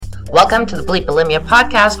Welcome to the Bleep Bulimia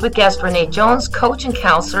podcast with guest Renee Jones, coach and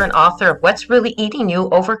counselor and author of What's Really Eating You,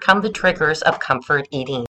 Overcome the Triggers of Comfort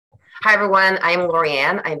Eating. Hi, everyone. I'm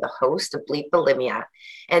Lorianne. I'm the host of Bleep Bulimia.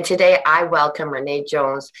 And today I welcome Renee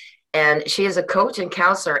Jones, and she is a coach and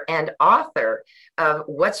counselor and author of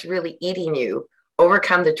What's Really Eating You,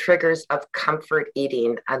 Overcome the Triggers of Comfort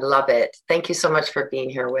Eating. I love it. Thank you so much for being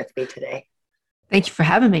here with me today. Thank you for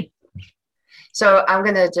having me. So I'm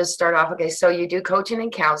going to just start off. Okay, so you do coaching and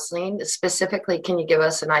counseling. Specifically, can you give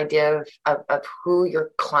us an idea of who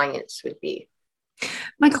your clients would be?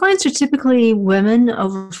 My clients are typically women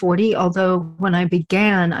over 40, although when I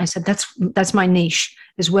began, I said that's my niche,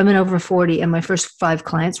 is women over 40, and my first 5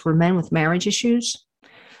 clients were men with marriage issues.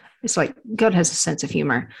 It's like God has a sense of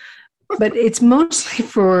humor. But it's mostly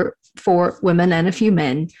for women and a few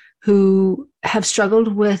men who have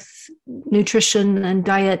struggled with nutrition and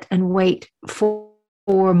diet and weight for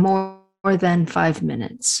more than 5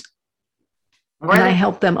 minutes. And I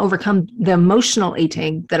help them overcome the emotional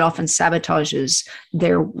eating that often sabotages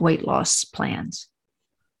their weight loss plans.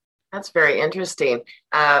 That's very interesting.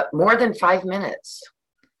 More than 5 minutes.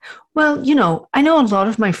 Well, I know a lot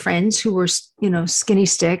of my friends who were, skinny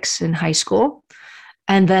sticks in high school.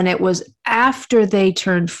 And then it was after they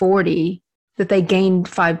turned 40 that they gained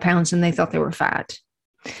 5 pounds and they thought they were fat.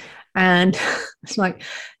 And it's like,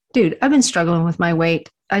 dude, I've been struggling with my weight.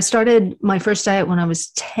 I started my first diet when I was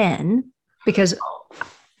 10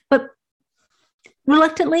 but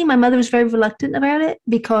reluctantly, my mother was very reluctant about it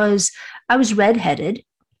because I was redheaded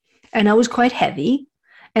and I was quite heavy.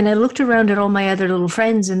 And I looked around at all my other little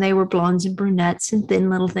friends and they were blondes and brunettes and thin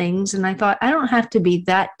little things. And I thought, I don't have to be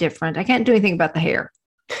that different. I can't do anything about the hair,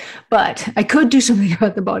 but I could do something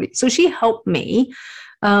about the body. So she helped me.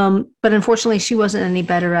 But unfortunately, she wasn't any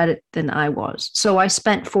better at it than I was. So I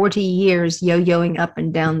spent 40 years yo-yoing up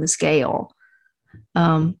and down the scale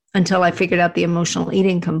until I figured out the emotional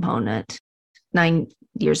eating component 9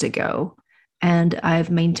 years ago. And I've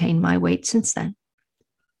maintained my weight since then.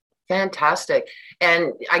 Fantastic.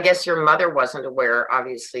 And I guess your mother wasn't aware,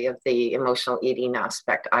 obviously, of the emotional eating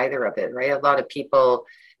aspect either of it, right? A lot of people,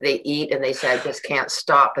 they eat and they say, I just can't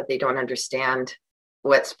stop, but they don't understand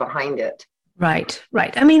what's behind it. Right.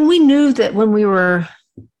 I mean, we knew that when we were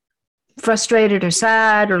frustrated or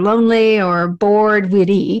sad or lonely or bored, we'd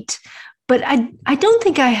eat. But I don't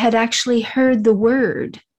think I had actually heard the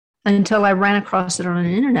word until I ran across it on an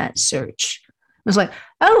internet search. I was like,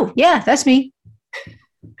 oh, yeah, that's me.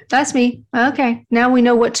 That's me. Okay. Now we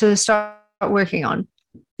know what to start working on.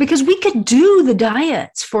 Because we could do the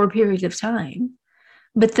diets for a period of time,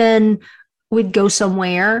 but then we'd go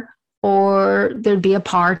somewhere or there'd be a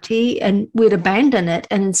party and we'd abandon it.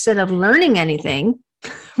 And instead of learning anything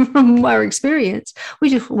from our experience, we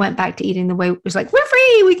just went back to eating the way it was like, we're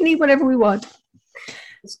free. We can eat whatever we want.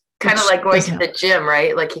 It's kind of like going to the gym,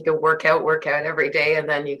 right? Like you could work out every day, and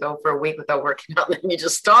then you go for a week without working out, and then you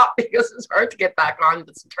just stop because it's hard to get back on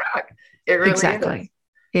this track. It really exactly.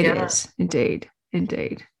 is. It is indeed. And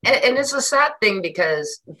it's a sad thing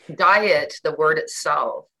because diet, the word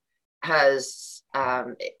itself, is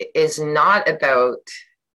not about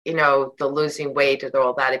the losing weight or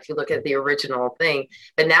all that. If you look at the original thing,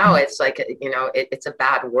 but now it's like it's a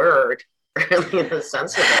bad word. Really, in the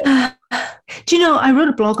sense of it. Do you know, I wrote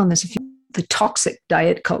a blog on this, the toxic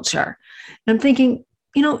diet culture. And I'm thinking,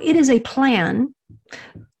 it is a plan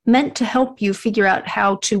meant to help you figure out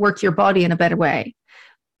how to work your body in a better way.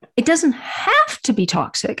 It doesn't have to be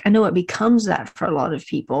toxic. I know it becomes that for a lot of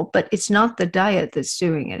people, but it's not the diet that's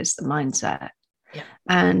doing it. It's the mindset. Yeah.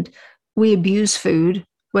 And we abuse food,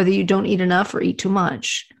 whether you don't eat enough or eat too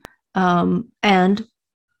much. And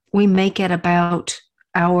we make it about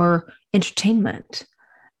our entertainment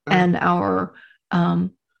and our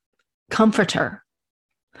comforter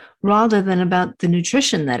rather than about the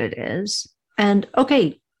nutrition that it is. And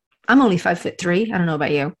okay, I'm only 5'3". I don't know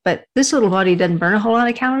about you, but this little body doesn't burn a whole lot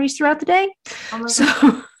of calories throughout the day.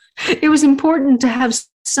 So it was important to have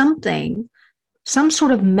some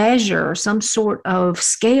sort of measure, some sort of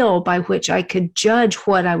scale by which I could judge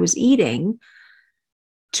what I was eating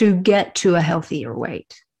to get to a healthier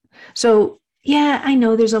weight. So yeah, I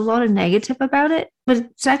know there's a lot of negative about it, but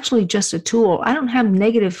it's actually just a tool. I don't have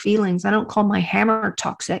negative feelings. I don't call my hammer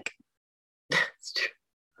toxic. That's true.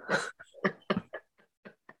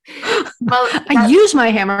 Well, I use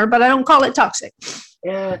my hammer, but I don't call it toxic.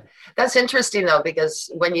 Yeah, that's interesting though,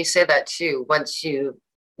 because when you say that too, once you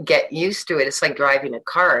get used to it, it's like driving a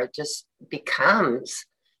car. It just becomes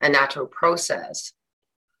a natural process,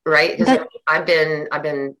 right? Because I've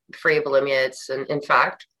been free of bulimia. It's in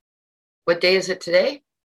fact, what day is it today?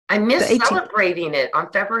 I The missed 18th. celebrating it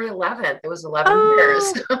on February 11th. It was 11 Oh,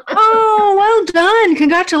 years. oh, well done.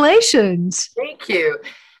 Congratulations. Thank you.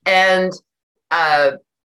 And uh,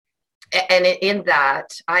 in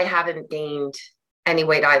that, I haven't gained any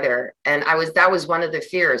weight either. And that was one of the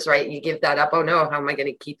fears, right? You give that up. Oh no, how am I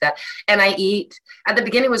going to keep that? And I eat. At the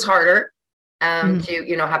beginning, it was harder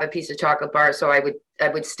to have a piece of chocolate bar. So I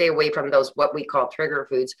would stay away from those what we call trigger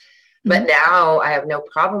foods. But now I have no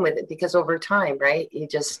problem with it because over time, right?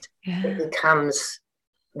 It becomes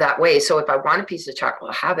that way. So if I want a piece of chocolate,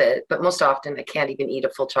 I'll have it. But most often, I can't even eat a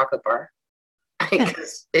full chocolate bar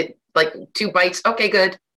because it like 2 bites. Okay,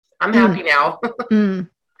 good. I'm happy now.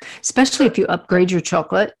 Especially if you upgrade your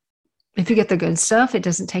chocolate. If you get the good stuff, it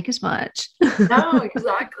doesn't take as much. No,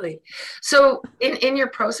 exactly. So in your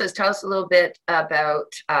process, tell us a little bit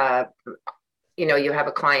about, you have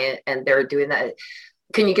a client and they're doing that.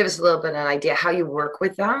 Can you give us a little bit of an idea how you work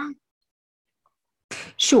with them?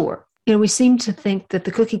 Sure. We seem to think that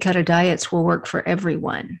the cookie cutter diets will work for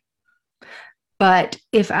everyone. But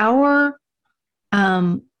if our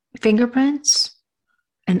fingerprints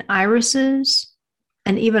and irises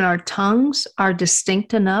and even our tongues are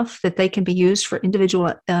distinct enough that they can be used for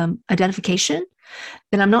individual identification,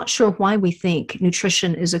 then I'm not sure why we think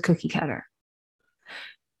nutrition is a cookie cutter.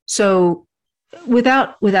 So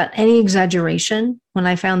without any exaggeration, when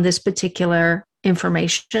I found this particular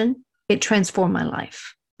information, it transformed my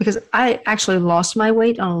life because I actually lost my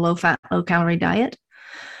weight on a low-fat, low-calorie diet,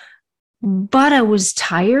 but I was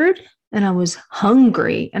tired and I was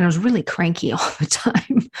hungry and I was really cranky all the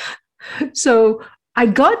time. So I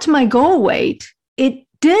got to my goal weight. It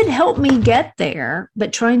did help me get there,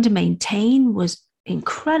 but trying to maintain was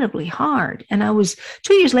incredibly hard. And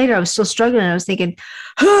 2 years later, I was still struggling. I was thinking,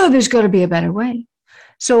 there's got to be a better way.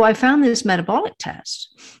 So I found this metabolic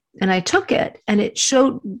test and I took it and it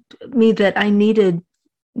showed me that I needed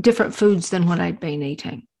different foods than what I'd been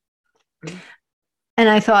eating. And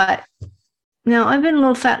I thought, now I've been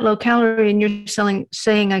low fat, low calorie, and you're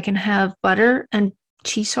saying I can have butter and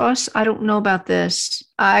cheese sauce. I don't know about this.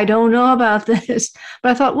 But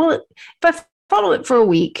I thought, well, if I follow it for a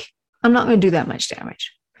week, I'm not going to do that much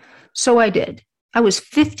damage. So I did. I was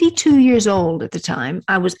 52 years old at the time.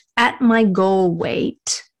 I was at my goal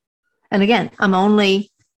weight. And again, I'm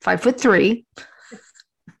only 5'3".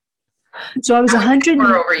 So I was 100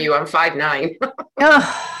 over you. I'm 5'9".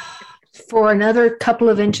 For another couple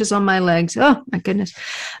of inches on my legs. Oh my goodness.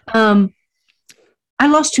 I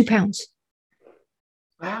lost 2 pounds.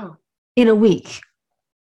 Wow. In a week.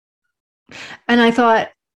 And I thought,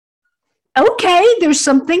 okay, there's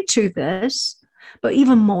something to this, but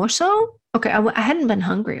even more so, okay, I hadn't been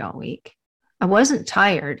hungry all week. I wasn't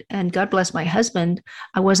tired, and God bless my husband,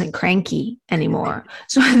 I wasn't cranky anymore.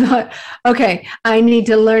 So I thought, okay, I need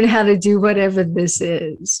to learn how to do whatever this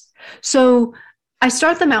is. So I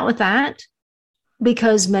start them out with that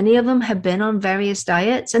because many of them have been on various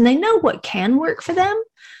diets and they know what can work for them,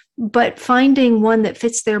 but finding one that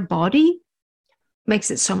fits their body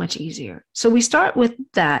makes it so much easier. So we start with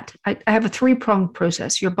that. I have a 3-pronged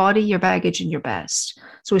process: your body, your baggage, and your best.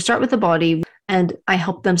 So we start with the body and I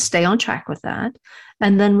help them stay on track with that.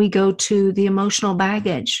 And then we go to the emotional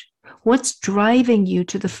baggage. What's driving you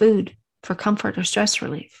to the food for comfort or stress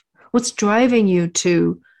relief? What's driving you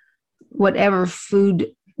to whatever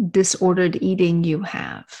food disordered eating you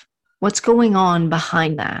have? What's going on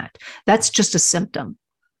behind that? That's just a symptom.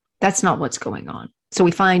 That's not what's going on. So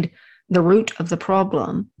we find the root of the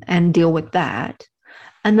problem and deal with that.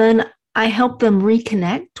 And then I help them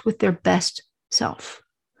reconnect with their best self.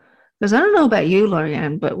 Because I don't know about you,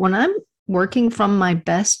 Lorianne, but when I'm working from my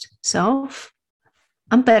best self,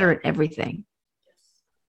 I'm better at everything.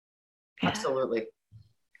 Yeah. Absolutely.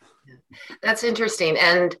 That's interesting.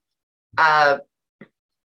 And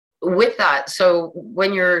with that, so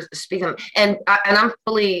when you're speaking, and I'm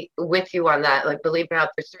fully with you on that, like, believe it or not,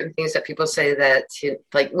 there's certain things that people say that,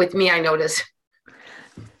 like, with me, I notice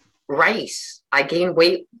rice. I gain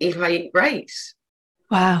weight if I eat rice.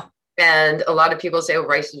 Wow. And a lot of people say, oh,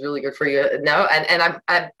 rice is really good for you. No, and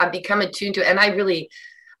I've become attuned to it. And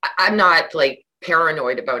I'm not like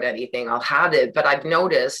paranoid about anything. I'll have it, but I've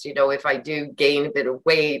noticed, if I do gain a bit of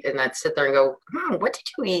weight and I'd sit there and go, what did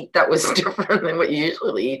you eat that was different than what you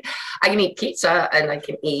usually eat? I can eat pizza and I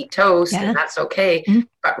can eat toast, and that's okay,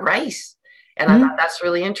 but rice. And I thought that's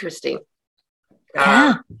really interesting.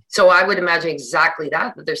 So I would imagine exactly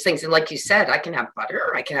that there's things, and like you said, I can have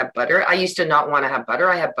butter. I used to not want to have butter.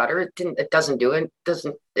 I have butter. It doesn't do it.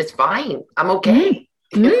 It's fine. I'm okay.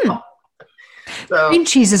 So, cream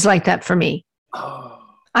cheese is like that for me. Oh,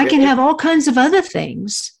 I can have all kinds of other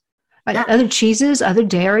things, other cheeses, other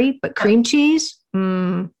dairy, but cream cheese,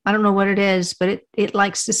 I don't know what it is, but it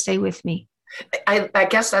likes to stay with me. I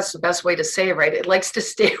guess that's the best way to say it, right? It likes to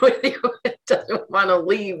stay with you. It doesn't want to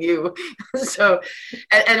leave you. So,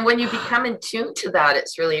 and when you become in tune to that,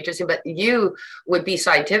 it's really interesting. But you would be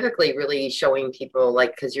scientifically really showing people,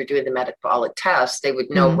 like, because you're doing the metabolic test, they would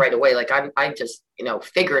know right away. Like I just,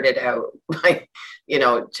 figured it out by,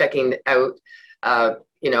 checking out,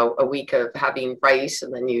 a week of having rice,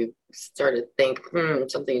 and then you start to think,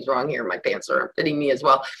 something's wrong here. My pants are fitting me as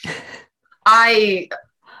well.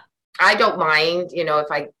 I don't mind,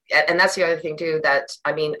 and that's the other thing too,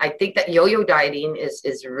 I think that yo-yo dieting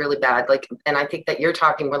is really bad. Like, and I think that you're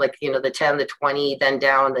talking more like, the 10, the 20, then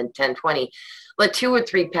down, then 10, 20, like 2 or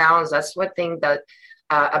 3 pounds. That's one thing that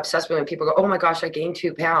obsessed me when people go, oh my gosh, I gained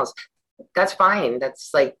 2 pounds. That's fine.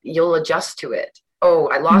 That's like, you'll adjust to it. Oh,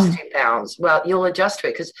 I lost 2 pounds. Well, you'll adjust to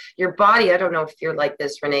it because your body, I don't know if you're like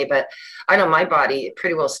this, Renee, but I know my body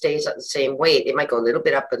pretty well stays at the same weight. It might go a little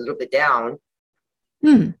bit up, a little bit down.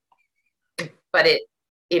 But it,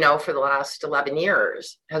 for the last 11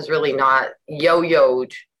 years has really not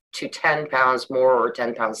yo-yoed to 10 pounds more or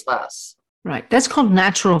 10 pounds less. Right. That's called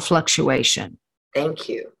natural fluctuation. Thank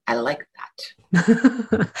you. I like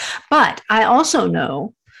that. But I also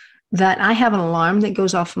know that I have an alarm that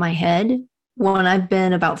goes off my head when I've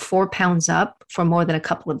been about 4 pounds up for more than a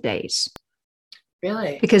couple of days.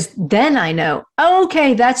 Really? Because then I know,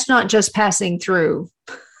 okay, that's not just passing through.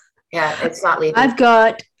 Yeah, it's not leaving.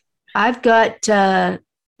 I've got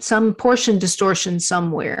some portion distortion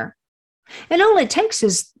somewhere. And all it takes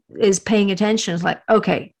is paying attention. It's like,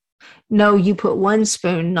 okay, no, you put 1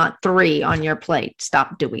 spoon, not 3 on your plate.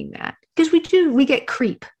 Stop doing that. Because we get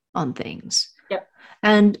creep on things. Yep.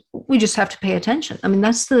 And we just have to pay attention. I mean,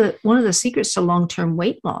 that's one of the secrets to long-term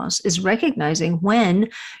weight loss is recognizing when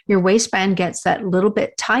your waistband gets that little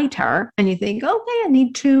bit tighter and you think, okay, I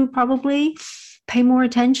need to probably pay more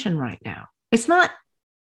attention right now. It's not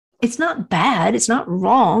bad. It's not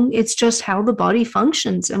wrong. It's just how the body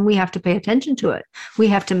functions, and we have to pay attention to it. We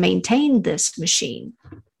have to maintain this machine.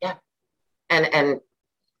 Yeah. And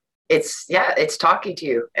it's talking to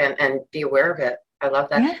you, and be aware of it. I love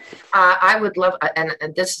that. Yeah. I would love, and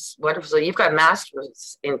this is wonderful. So you've got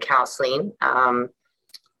master's in counseling,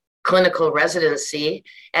 clinical residency,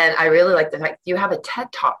 and I really like the fact you have a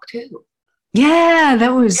TED Talk too. Yeah,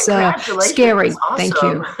 that was scary. Awesome. Thank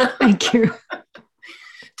you. Thank you.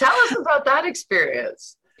 Tell us about that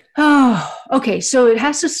experience. Oh, okay. So it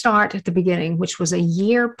has to start at the beginning, which was a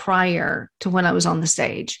year prior to when I was on the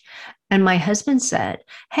stage. And my husband said,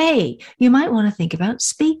 hey, you might want to think about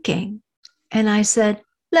speaking. And I said,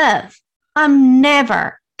 love, I'm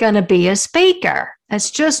never going to be a speaker. That's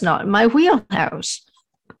just not in my wheelhouse.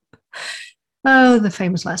 Oh, the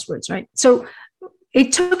famous last words, right? So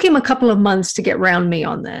it took him a couple of months to get around me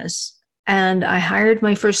on this. And I hired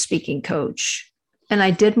my first speaking coach. And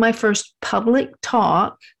I did my first public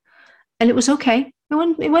talk, and it was okay. It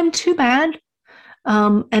wasn't too bad.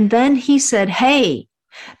 And then he said, hey,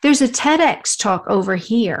 there's a TEDx talk over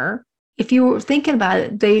here. If you were thinking about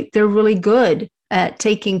it, they're really good at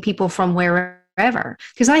taking people from wherever.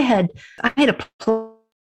 Because I had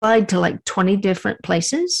applied to like 20 different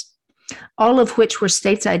places, all of which were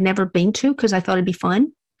states I'd never been to because I thought it'd be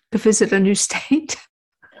fun to visit a new state.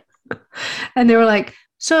 And they were like,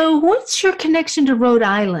 so what's your connection to Rhode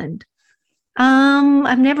Island?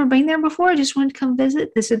 I've never been there before. I just wanted to come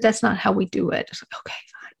visit. They said, that's not how we do it. I was like, okay,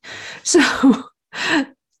 fine. So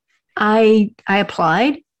I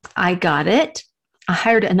applied. I got it. I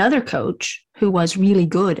hired another coach who was really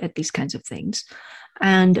good at these kinds of things.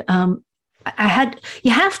 And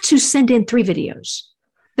you have to send in 3 videos.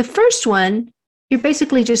 The first one, you're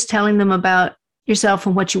basically just telling them about yourself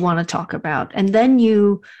and what you want to talk about. And then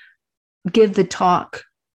you give the talk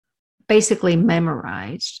basically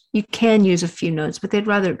memorized. You can use a few notes, but they'd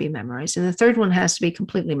rather it be memorized. And the third one has to be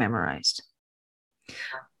completely memorized.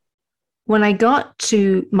 When I got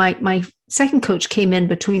to my second coach came in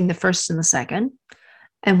between the first and the second.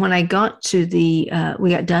 And when I got to we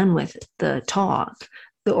got done with the talk,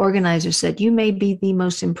 the organizer said, you may be the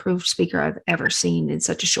most improved speaker I've ever seen in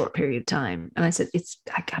such a short period of time. And I said,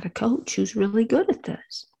 I got a coach who's really good at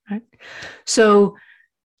this. Right. So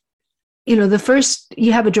the first,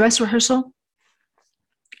 you have a dress rehearsal,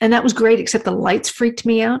 and that was great, except the lights freaked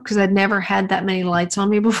me out because I'd never had that many lights on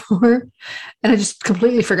me before. And I just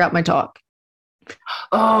completely forgot my talk.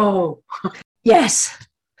 Oh, yes.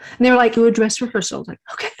 And they were like, do a dress rehearsal. I was like,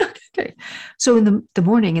 okay. So in the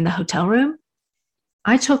morning in the hotel room,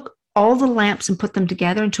 I took all the lamps and put them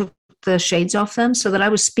together and took the shades off them so that I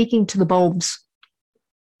was speaking to the bulbs.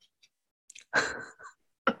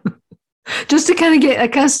 just to kind of get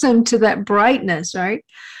accustomed to that brightness, right?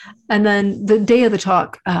 And then the day of the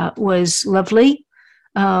talk was lovely,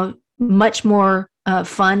 much more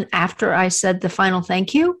fun after I said the final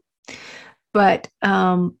thank you. But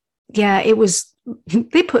yeah, it was,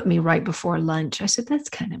 they put me right before lunch. I said, that's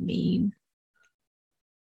kind of mean.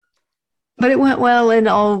 But it went well, and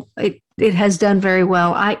it has done very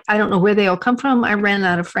well. I don't know where they all come from. I ran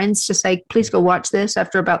out of friends to say, please go watch this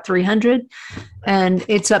after about 300. And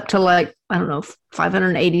it's up to like, I don't know,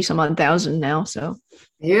 580 some odd thousand now. So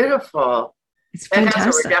beautiful. It's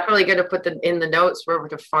fantastic. We're definitely going to put in the notes where we're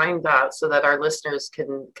to find that so that our listeners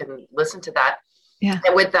can listen to that. Yeah.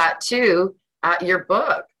 And with that too, your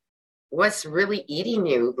book, What's Really Eating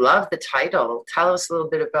You? Love the title. Tell us a little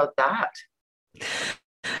bit about that.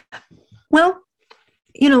 Well,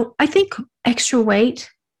 I think extra weight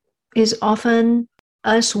is often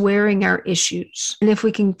us wearing our issues. And if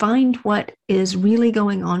we can find what is really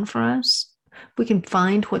going on for us, we can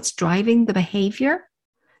find what's driving the behavior,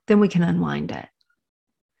 then we can unwind it.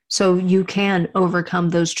 So you can overcome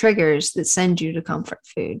those triggers that send you to comfort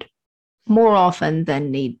food more often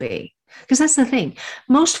than need be. Because that's the thing.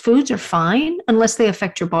 Most foods are fine unless they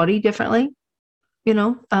affect your body differently. We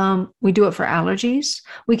do it for allergies.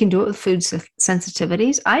 We can do it with food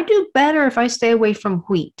sensitivities. I do better if I stay away from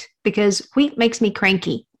wheat because wheat makes me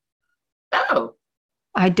cranky. Oh.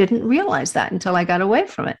 I didn't realize that until I got away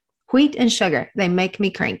from it. Wheat and sugar, they make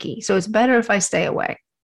me cranky. So it's better if I stay away.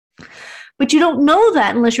 But you don't know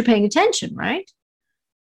that unless you're paying attention, right?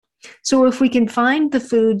 So if we can find the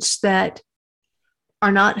foods that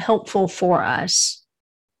are not helpful for us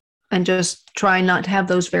and just try not to have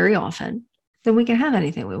those very often, then we can have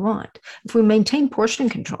anything we want. If we maintain portion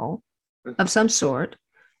control of some sort,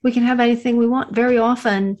 we can have anything we want. Very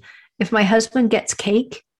often, if my husband gets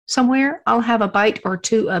cake somewhere, I'll have a bite or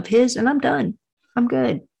two of his and I'm done. I'm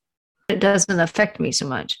good. It doesn't affect me so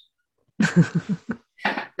much.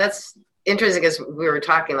 That's interesting because we were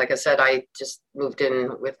talking, like I said, I just moved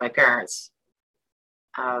in with my parents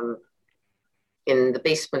in the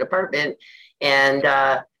basement apartment. And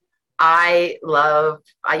I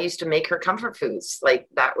used to make her comfort foods. Like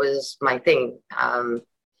that was my thing.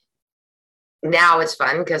 Now it's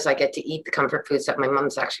fun because I get to eat the comfort foods that my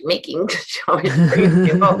mom's actually making.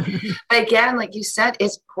 But again, like you said,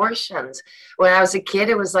 it's portions. When I was a kid,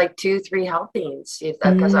 it was like 2-3 helpings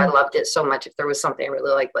because I loved it so much. If there was something I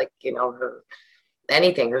really liked, like,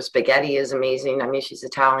 her spaghetti is amazing. I mean, she's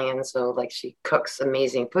Italian, so like she cooks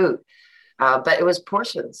amazing food. But it was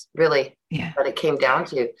portions, really, that it came down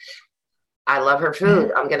to. I love her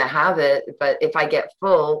food. I'm going to have it. But if I get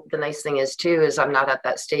full, the nice thing is too, is I'm not at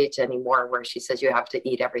that stage anymore where she says you have to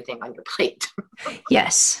eat everything on your plate.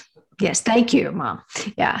 Yes. Thank you, Mom.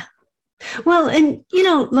 Yeah. Well, and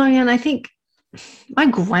Lorianne, I think my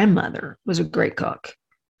grandmother was a great cook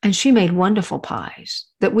and she made wonderful pies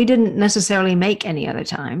that we didn't necessarily make any other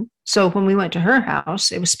time. So when we went to her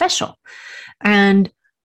house, it was special. And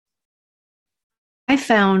I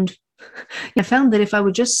found that if I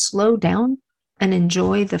would just slow down and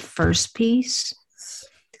enjoy the first piece,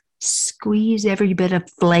 squeeze every bit of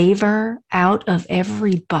flavor out of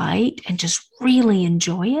every bite and just really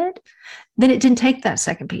enjoy it, then it didn't take that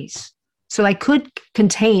second piece. So I could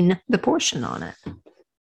contain the portion on it.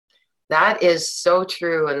 That is so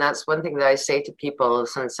true. And that's one thing that I say to people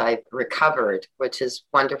since I've recovered, which is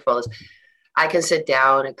wonderful, is I can sit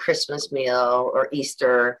down at Christmas meal or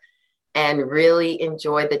Easter and really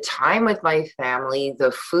enjoy the time with my family,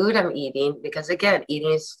 the food I'm eating, because again,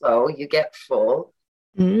 eating is slow. You get full,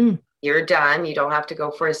 you're done. You don't have to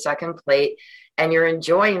go for a second plate, and you're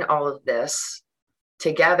enjoying all of this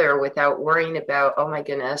together without worrying about, oh my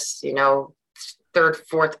goodness, third,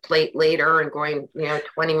 fourth plate later and going,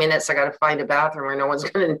 20 minutes, I got to find a bathroom where no one's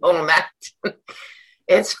going to know I'm at.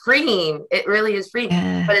 It's freeing. It really is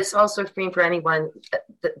freeing, but it's also freeing for anyone,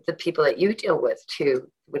 the people that you deal with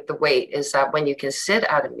too, with the weight, is that when you can sit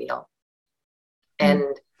at a meal and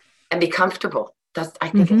be comfortable, I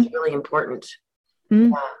think it's really important.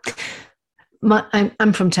 Yeah.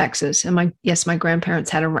 I'm from Texas, and my grandparents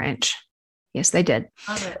had a ranch. Yes, they did.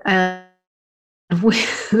 And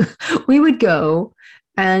we would go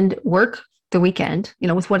and work the weekend,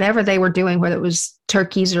 with whatever they were doing, whether it was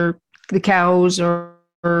turkeys or the cows or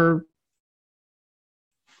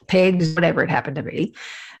pigs, whatever it happened to be.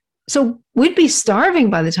 So we'd be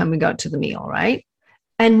starving by the time we got to the meal, right?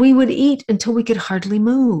 And we would eat until we could hardly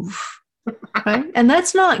move, right? And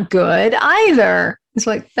that's not good either. It's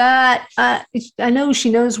like that. I know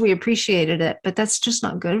she knows we appreciated it, but that's just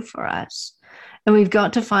not good for us. And we've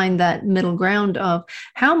got to find that middle ground of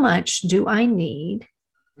how much do I need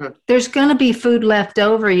There's going to be food left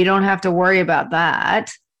over. You don't have to worry about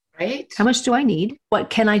that. Right? How much do I need? What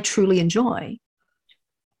can I truly enjoy?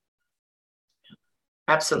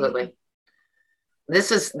 Absolutely.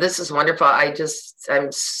 This is wonderful.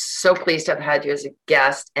 I'm so pleased to have had you as a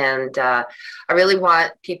guest, and I really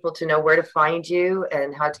want people to know where to find you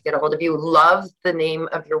and how to get a hold of you. Love the name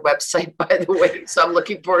of your website, by the way, so I'm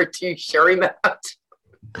looking forward to sharing that.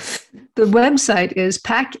 The website is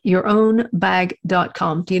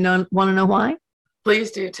packyourownbag.com. Do you want to know why?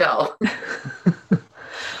 Please do tell.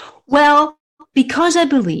 Well, because I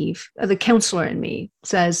believe the counselor in me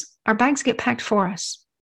says our bags get packed for us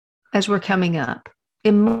as we're coming up.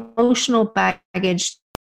 Emotional baggage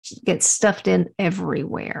gets stuffed in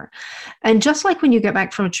everywhere. And just like when you get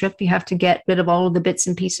back from a trip, you have to get rid of all of the bits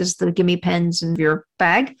and pieces, the gimme pens in your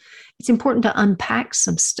bag. It's important to unpack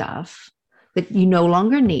some stuff that you no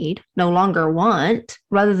longer need, no longer want,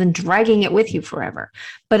 rather than dragging it with you forever.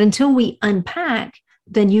 But until we unpack,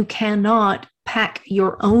 then you cannot pack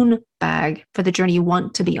your own bag for the journey you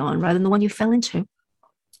want to be on rather than the one you fell into.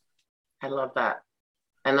 I love that.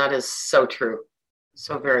 And that is so true.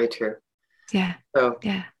 So very true. Yeah. So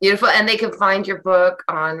yeah. Beautiful. And they can find your book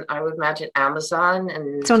on, I would imagine, Amazon.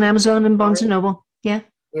 And it's on Amazon and Barnes & Noble. Yeah.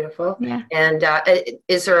 Beautiful. Yeah. And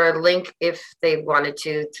is there a link if they wanted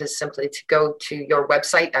to simply to go to your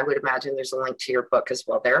website? I would imagine there's a link to your book as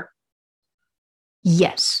well there.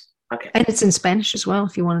 Yes. Okay. And it's in Spanish as well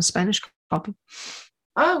if you want a Spanish copy.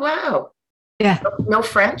 Oh, wow. Yeah. No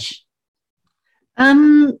French?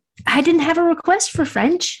 I didn't have a request for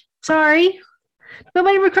French. Sorry.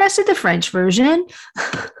 Nobody requested the French version.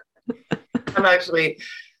 I'm actually,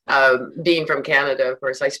 being from Canada, of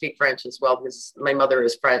course, I speak French as well because my mother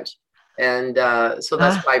is French. And so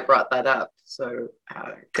that's why I brought that up. So,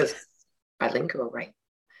 because bilingual, right?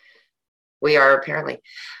 We are apparently.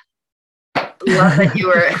 Love that you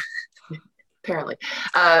were, apparently.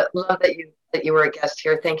 Love that you were a guest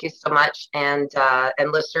here. Thank you so much. And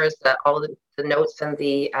listeners, all the notes and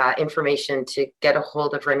the information to get a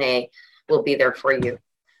hold of Renee will be there for you.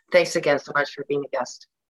 Thanks again so much for being a guest.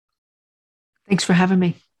 Thanks for having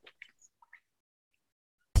me.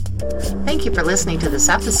 Thank you for listening to this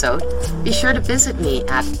episode. Be sure to visit me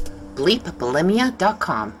at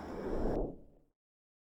bleepbulimia.com.